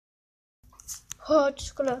Oh,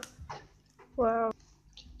 just gonna. Well,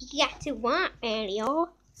 you got to what, Ariel?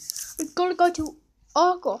 I'm gonna go to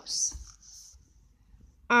Argos.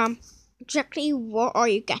 Exactly what are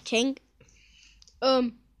you getting?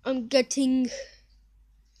 I'm getting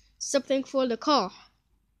something for the car.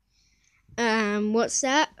 What's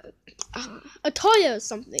that? A tire or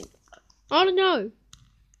something. I don't know.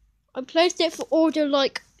 I placed it for order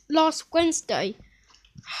like last Wednesday.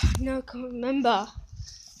 No, I can't remember.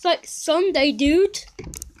 It's like Sunday, dude.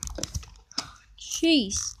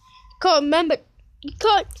 Jeez. Can't remember. You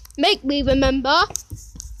can't make me remember.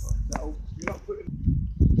 No, you're not putting.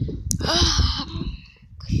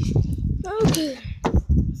 Okay.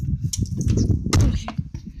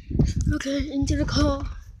 Okay, into the car.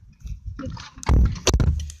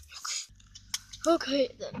 Okay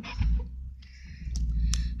then.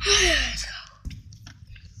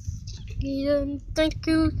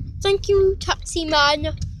 Thank you, taxi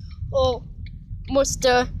man, or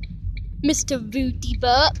Mr. Rudy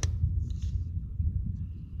Burp.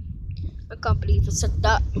 I can't believe I said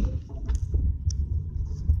that.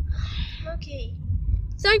 Okay,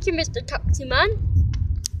 thank you, Mr. Taxi Man.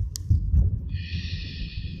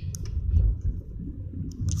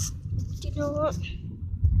 Do you know what?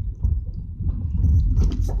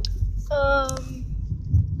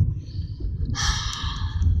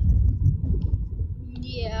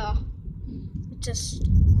 Yeah, just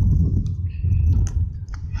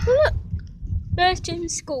look. There's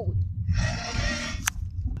Jim's school.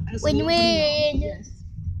 Win-win. Yes.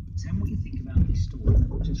 Tell me what you think about this story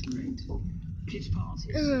I've just read. Kids parties.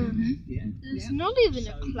 Yeah. There's not even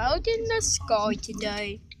a cloud in the sky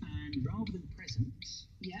today. And rather than presents,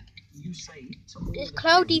 you say to all It's the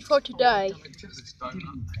cloudy kids, for today. just a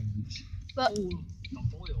donut page. But All not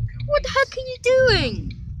boiled, can what the heck are you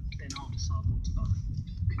doing? Then I'll decide what to buy.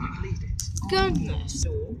 Can you believe it? Goodness.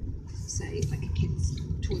 Store, say like a kid's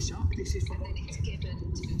toy shop, this is, and then it's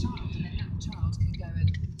given to the child, and then that child can go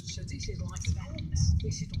and. So this is like events.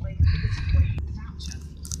 This is the way the voucher.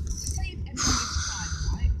 So say everyone gets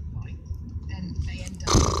 5, right? Then they end up,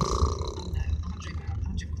 I don't know,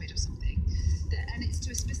 100 quid or something, and it's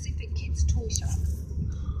to a specific kid's toy shop.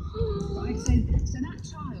 Right, so that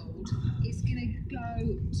child is going to go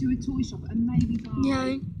to a toy shop and maybe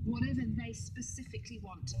buy whatever they specifically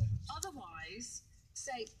want. Otherwise,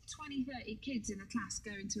 say 20, 30 kids in a class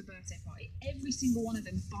go into a birthday party. Every single one of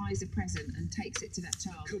them buys a present and takes it to that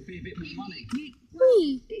child. Could be a bit more money.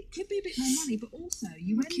 It could be a bit more money, but also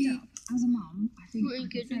you end up, as a mum, I think I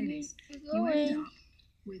can say this, you end up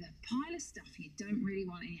with a pile of stuff you don't really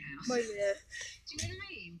want in your house. Do you know what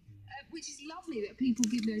I mean? Which is lovely that people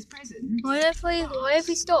give those presents. Why have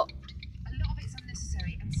we stopped? A lot of it's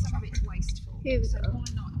unnecessary and some of it's wasteful. Here we So go. why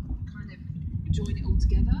not kind of join it all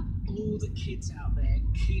together? All the kids out there,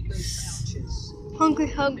 keep those vouchers. Hungry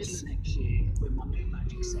Middle Hugs. of next year, when my new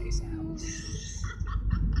magic set is out.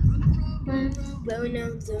 Well, now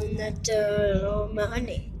I'm not all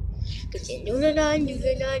money. Cause you knew that I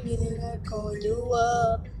call you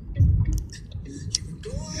up.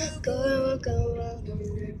 Go to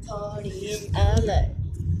the party in LA.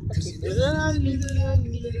 Cause you knew that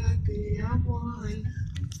I could have one.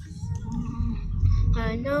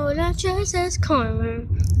 I know that dress is karma,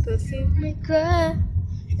 perfume me good.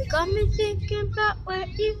 It got me thinking about where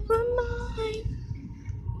you were mine.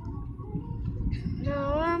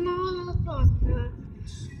 Now I'm all upon her.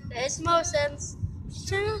 There's more sense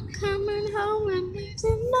to coming home with me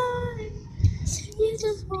tonight. You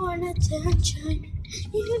just want attention.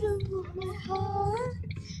 You don't want my heart.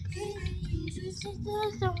 You just don't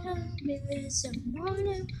want me with someone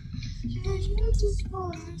else. You just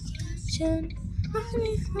want attention.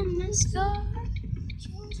 Honey from the sky.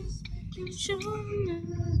 You just making sure I'm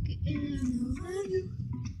never getting away.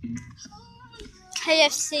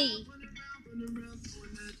 KFC.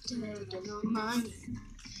 No money.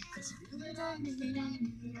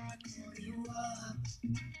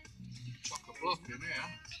 Chock-a-block in here.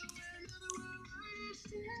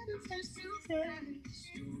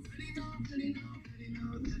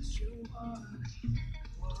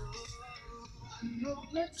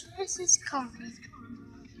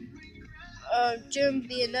 Jim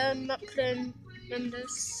Vietnam, Macklin,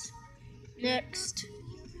 Mendes. Next.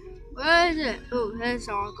 Where is it? Oh, there's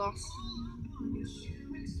Argos.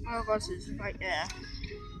 Argos is right there.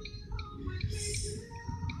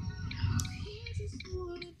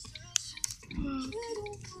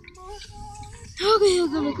 Okay,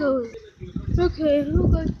 I'm gonna go. Okay,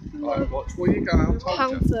 I'm gonna go. Right, watch where you go. I told you.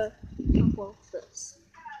 Panther. Panthers.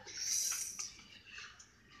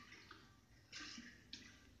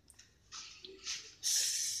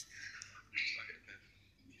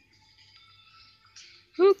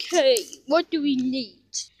 Okay, what do we need?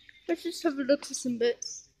 Let's just have a look for some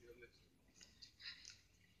bits.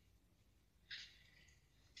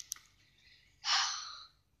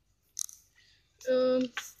 Oh,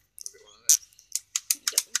 this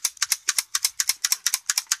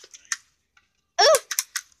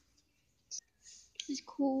is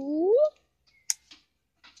cool.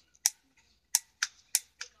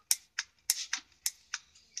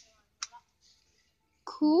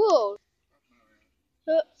 Cool.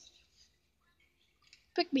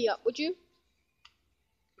 Pick me up, would you?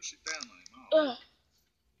 Push it down there, Mark.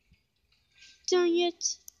 Dang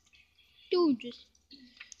it. Dude,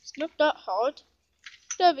 it's not that hard.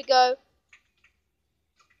 There we go.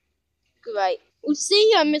 Great. We'll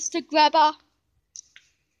see you, Mr. Grabber.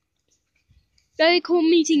 Very cool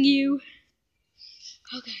meeting you.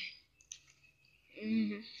 Okay.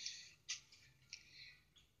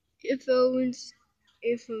 Earphones,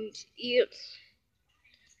 ears.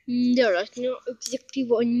 No, that's not exactly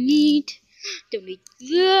what I need. Don't need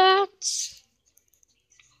that.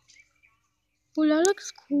 Well, that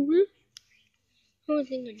looks cool. I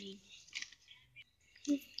think I need.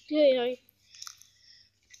 Okay, I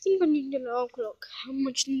think I need an alarm clock. How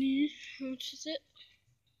much is it?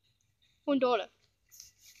 $1.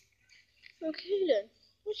 Okay then.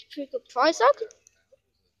 That's a pretty good price.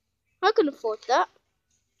 I can afford that.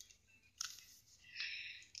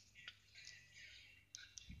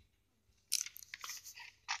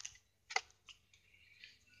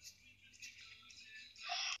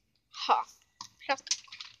 Ha. Plastic.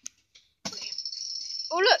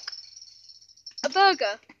 Oh look, a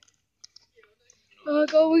burger.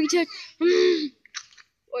 Go eat it.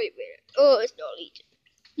 Wait a minute. Oh, it's not eaten.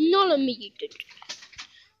 Not let me eat it.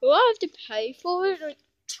 Will I have to pay for it? Like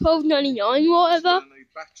 $12.99 or whatever? Gonna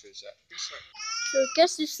need batteries, that. So I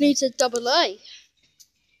guess this needs a double A.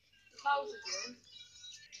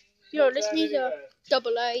 You know, this needs a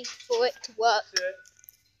double A for it to work.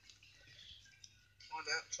 Find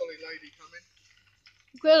out, trolley lady coming.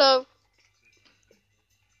 Grillo.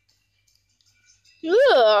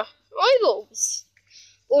 Ugh, eyeballs.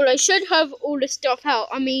 Well, I should have all the stuff out.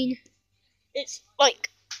 I mean, it's like...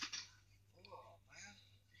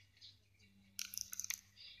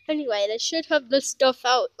 Anyway, they should have the stuff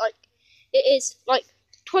out. Like, it is like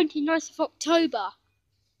 29th of October.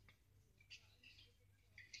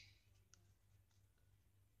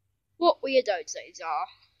 What weirdos those are.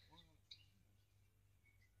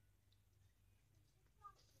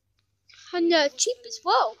 And they're cheap as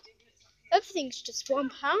well. Everything's just £1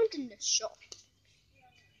 in this shop.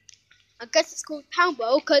 I guess it's called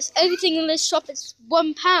Poundwell because everything in this shop is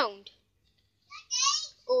 £1.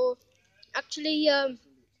 Or actually,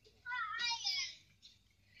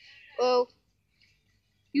 well,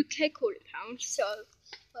 UK call it pounds. So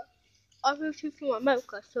I moved here from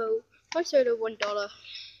America, so I sold it $1.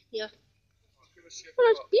 Yeah. Oh,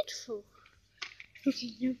 that's beautiful.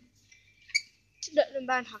 Okay, now to let the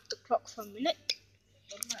man have the clock for a minute.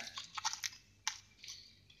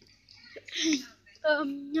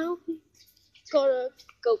 Now we gotta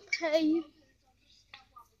go pay.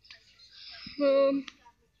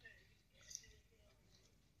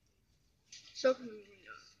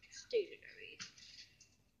 Stationery.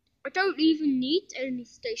 I don't even need any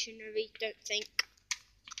stationery, don't think.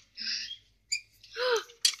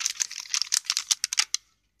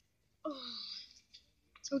 Oh,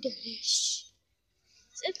 so delicious.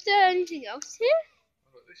 Is there anything else here?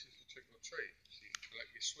 Oh, look, this is the trick or treat, so you can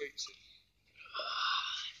collect your sweets in.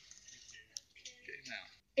 Get him out.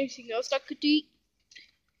 Anything else I could eat?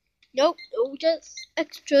 Nope, all just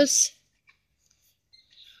extras.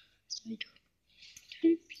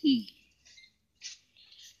 10p.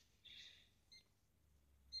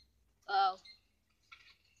 Oh.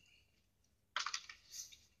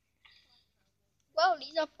 Well,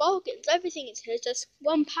 these are bargains. Everything is here just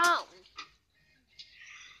 £1.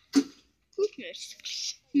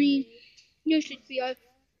 Goodness. I mean, you should be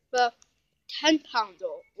over £10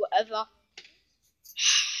 or whatever.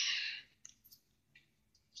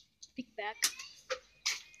 Big bag.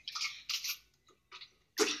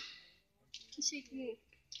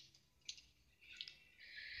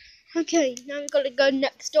 Okay, now we've got to go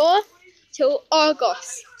next door to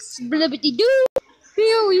Argos. Blibbity doo!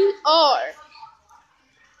 Here we are.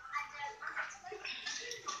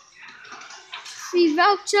 Free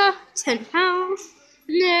voucher, £10.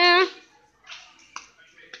 There.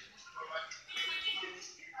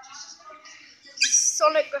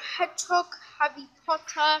 Sonic the Hedgehog, Harry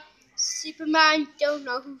Potter, Superman, don't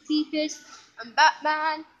know who he is, and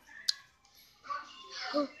Batman.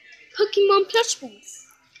 Oh, Pokemon plushables.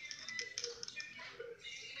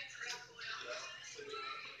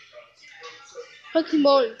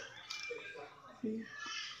 Pokemon.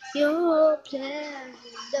 Your plan,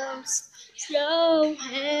 those slow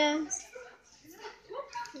hands.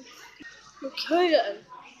 Okay then.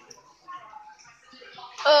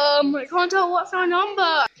 I can't tell what's our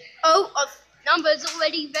number. Oh, our number's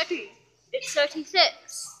already ready. It's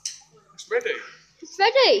 36. It's ready. It's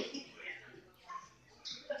ready.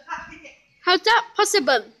 How's that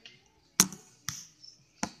possible?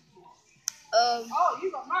 Oh,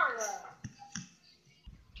 you got Mario.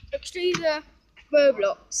 Let's do the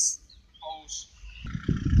Roblox. Holes.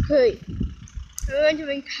 Okay. We're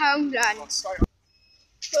entering Townland. Stay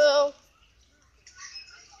Well,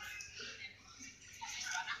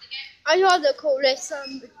 I'd rather call this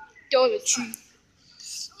Dollar Tree.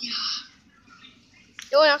 Yeah.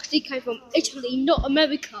 The one actually came from Italy, not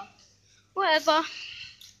America. Whatever.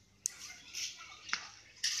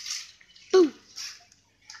 Boom.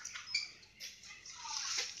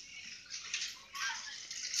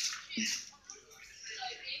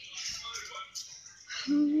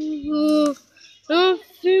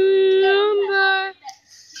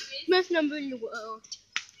 Best number in the world.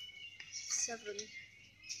 7.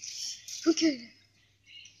 Okay.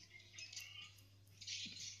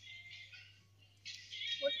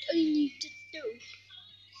 What do I need to do?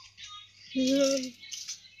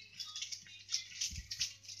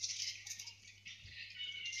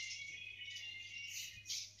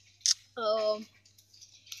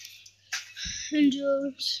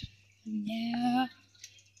 Angels. Yeah.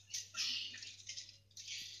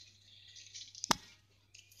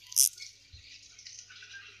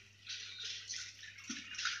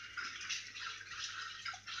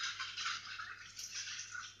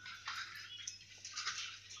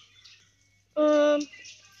 Um.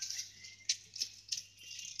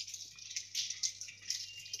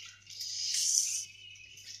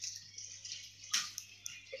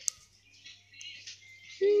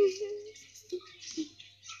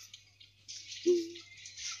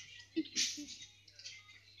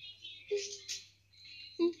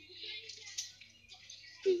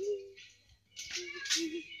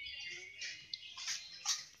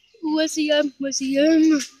 Where's the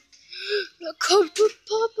the Cocoa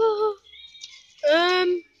Papa.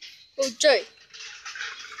 Oh Joe.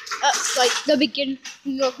 That's like the beginning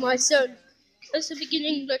of my son. That's the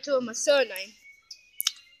beginning letter of my surname.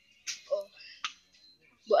 Or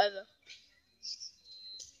whatever.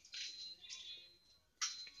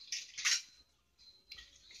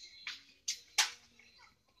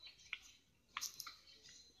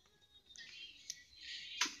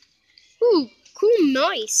 Ooh, cool,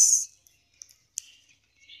 nice.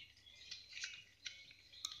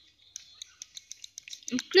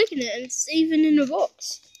 I'm clicking it and it's even in the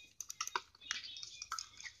box.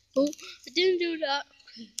 Oh, I didn't do that.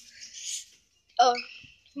 Oh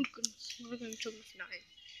goodness, what am I talking about now?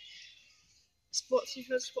 Spots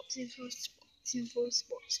info, spots info, spots info,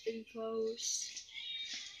 spots info.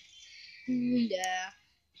 Yeah.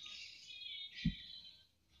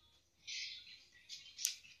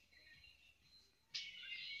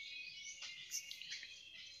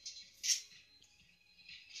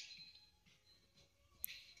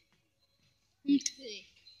 Okay.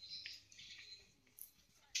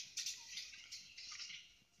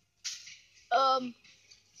 Um.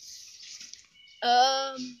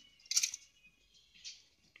 Um.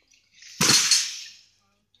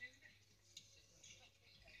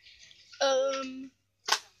 Um.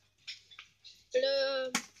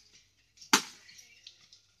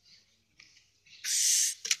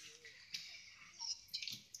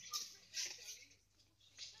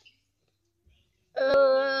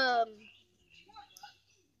 Um.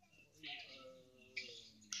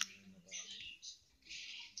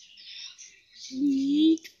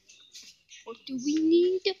 Need. What do we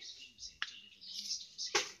need?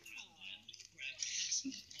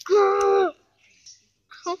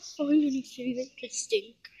 Can't find anything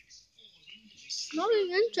interesting.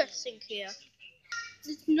 Nothing interesting here.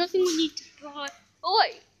 There's nothing we need to buy. Oh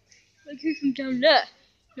wait, it came from down there.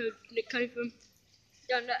 No, it came from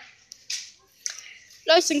down there.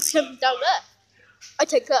 Those things came from down there. I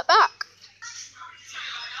take that back.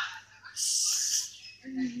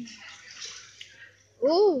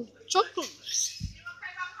 Oh, chocolates.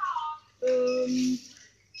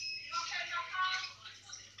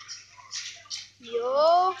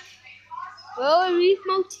 Yeah. Well, I need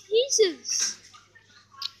Maltesers.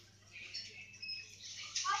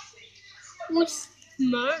 With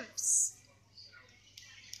Smurfs.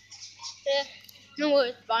 Yeah, no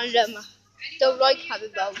worth buying them. Don't like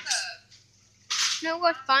Haribo's. No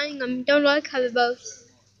worth buying them. Don't like Haribo's.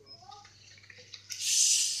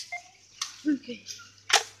 Okay.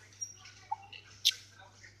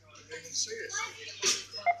 see it.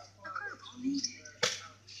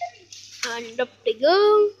 And up they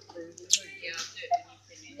go.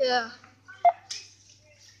 Yeah.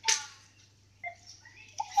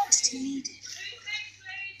 It's too needed.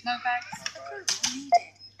 No bags. Approval needed.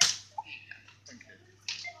 Thank you.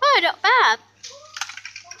 Oh, not bad.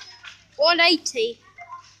 180.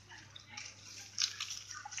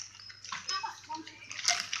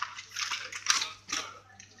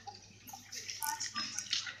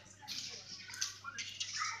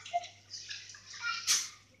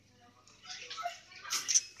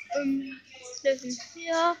 This is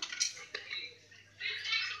here.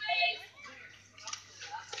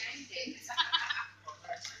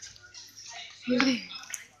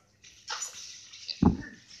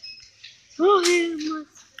 Oh, here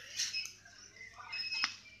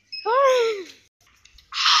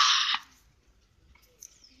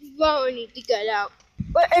Well, I need to get out.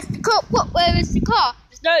 Where is the car? What? Where is the car?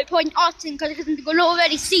 There's no point asking because I can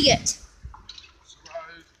already see it.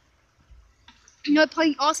 No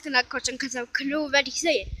point asking that question because I can already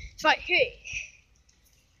see it. It's right here.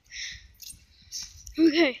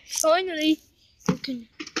 Okay, finally, we can.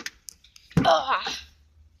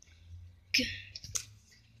 Okay.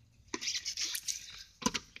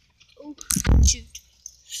 Oh, shoot.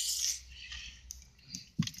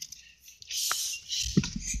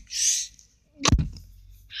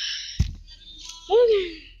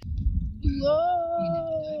 Okay.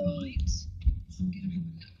 Whoa.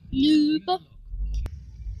 Noob.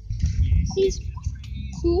 He's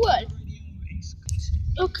cool.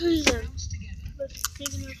 Okay then. Let's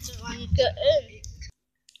take a look at and get in.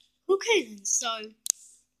 Okay then, so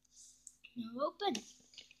now open.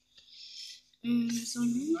 So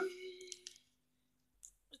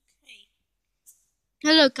okay.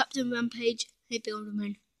 Hello, Captain Rampage. Hey,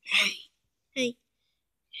 Builderman. Hey. Hey.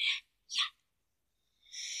 Yeah.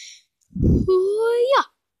 Oh, yeah.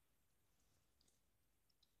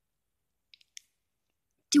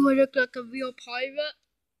 Do I look like a real pirate?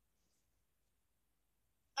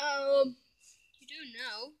 You do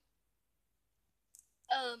know.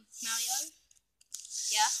 Mario?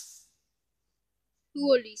 Yeah?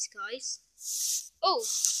 Who are these guys? Oh,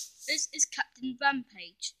 this is Captain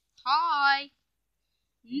Rampage. Hi!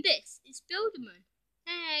 And this is Builderman.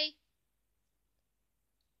 Hey!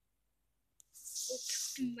 Well,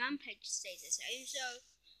 Captain Rampage stays the same, so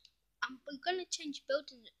we're gonna change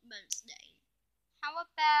Builderman's name. How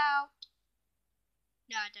about...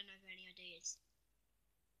 No, I don't have any ideas.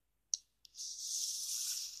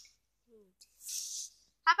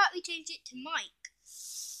 How about we change it to Mike?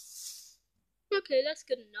 Okay, that's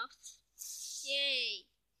good enough. Yay!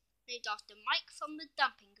 Named after Mike from the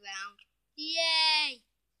dumping ground. Yay!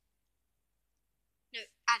 No,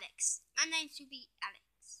 Alex. My name should be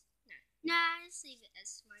Alex. No, let's leave it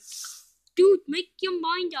as Mike. Dude, make your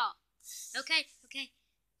mind up. Okay.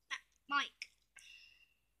 Mike.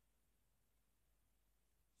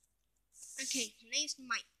 Okay, name's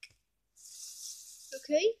Mike.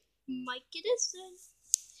 Okay, Mike it is then.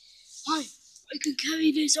 Fine, I can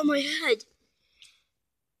carry this on my head.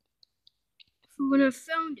 For when I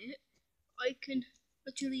found it, I can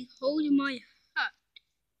actually hold my hat.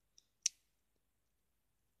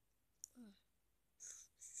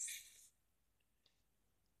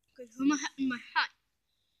 I can hold my hat in my hat.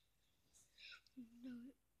 No,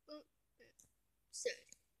 so,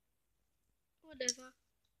 whatever.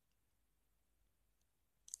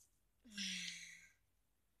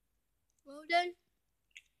 Well then,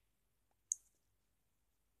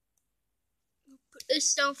 I'll put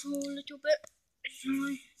this down for a little bit.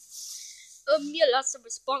 Yeah, that's a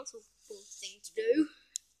responsible thing to do.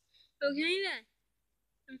 Okay then.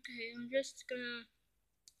 Okay, I'm just gonna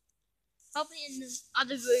I'll be in the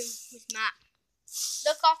other room with Matt.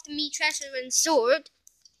 Look after me, treasure and sword.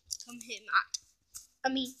 Come here,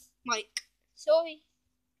 Matt. Mike. Sorry.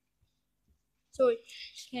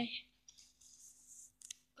 Okay.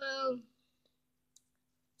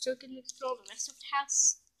 So we can explore the rest of the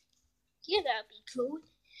house. Yeah, that'd be cool.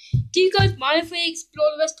 Do you guys mind if we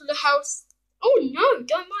explore the rest of the house? Oh no,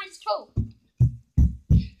 don't mind at all.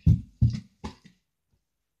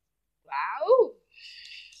 Wow.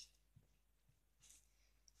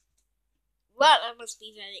 Well, that must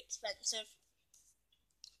be very expensive.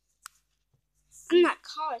 And that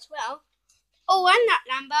car as well. Oh, and that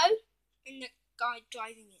Lambo. And the guy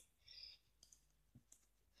driving it.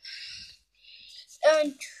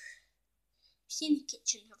 And we've seen the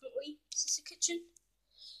kitchen, haven't we? Is this the kitchen?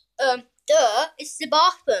 It's the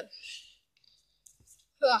bathroom.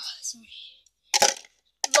 Sorry.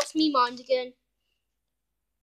 Lost me mind again.